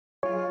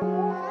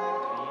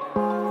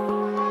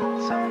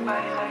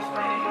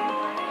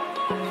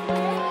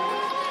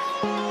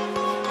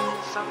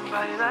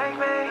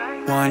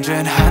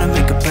Wondering how to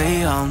make a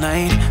play all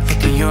night,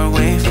 looking your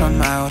way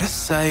from out of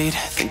sight,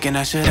 thinking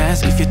I should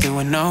ask if you're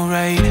doing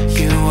alright.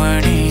 You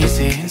weren't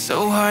easy,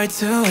 so hard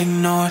to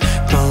ignore.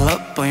 Pull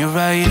up on your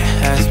right,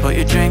 ask what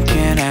you're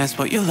drinking, ask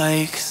what you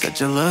like. Said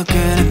you look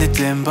good in the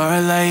dim bar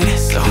light,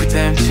 so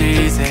damn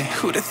cheesy.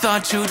 Who'd have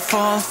thought you'd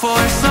fall for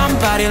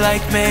somebody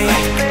like me?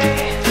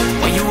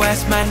 When you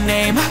asked my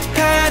name, I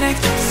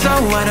panicked, so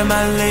out of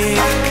my league.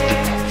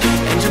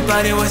 And your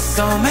body was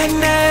so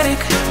magnetic.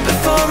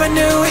 Before I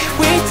knew it,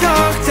 we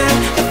talked,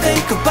 and I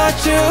think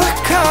about you a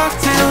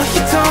cocktail.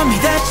 You told me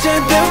that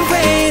you've been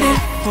waiting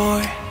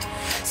for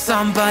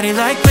somebody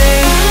like me.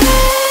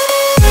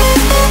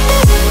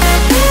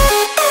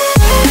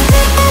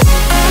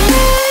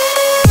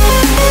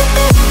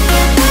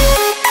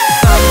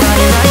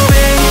 Somebody like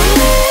me.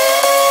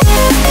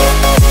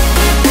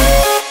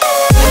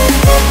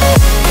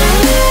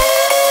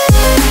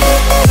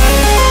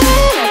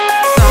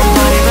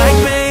 Somebody like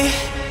me.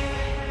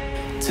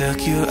 Took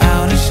you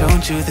out and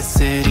showed you the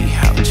city.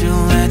 How'd you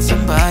let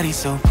somebody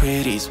so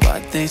pretty's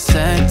what they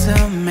said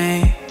to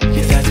me?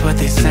 Yeah, that's what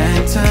they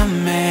said to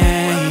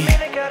me.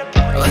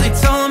 Well, they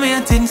told me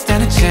I didn't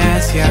stand a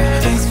chance, yeah.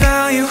 Face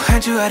value,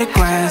 had you at a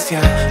glance,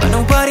 yeah. But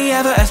nobody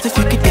ever asked if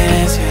you could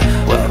dance,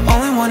 yeah. Well,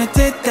 only one who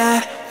did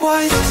that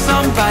was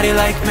somebody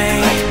like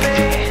me.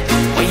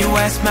 When you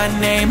asked my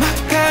name, I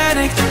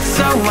panicked,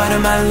 so out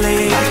of my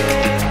league.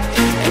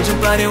 And your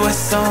body was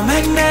so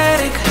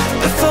magnetic.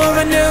 Before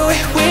I knew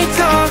it, we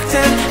talked,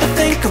 and I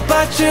think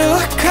about you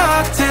a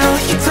cocktail.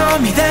 You told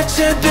me that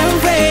you've been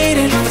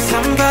waiting for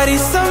somebody,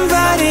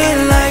 somebody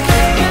like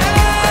me.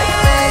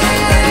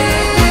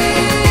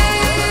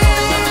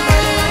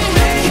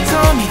 You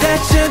told me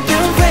that you've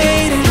been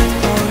waiting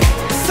for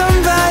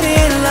somebody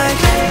like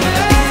me.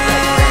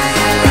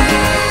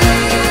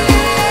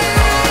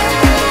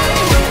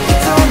 You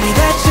told me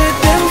that you've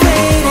been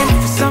waiting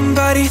for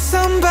somebody,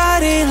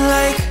 somebody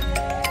like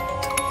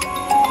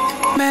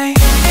me.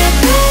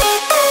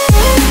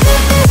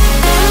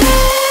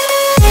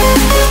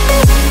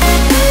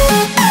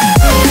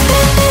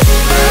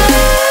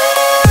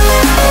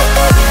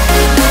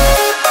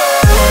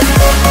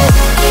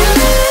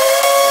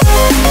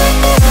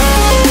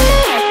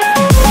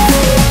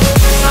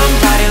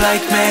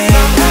 Like me,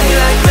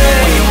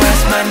 when you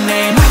asked my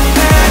name, I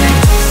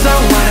panicked, so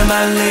out of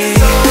my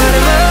league.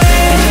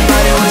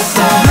 Everybody was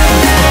so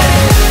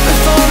magnetic.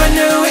 Before I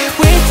knew it,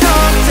 we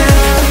talked, and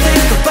I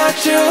think about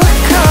you a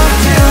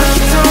cocktail.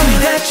 You told me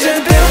that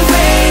you've been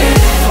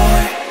waiting for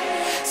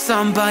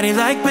somebody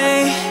like me.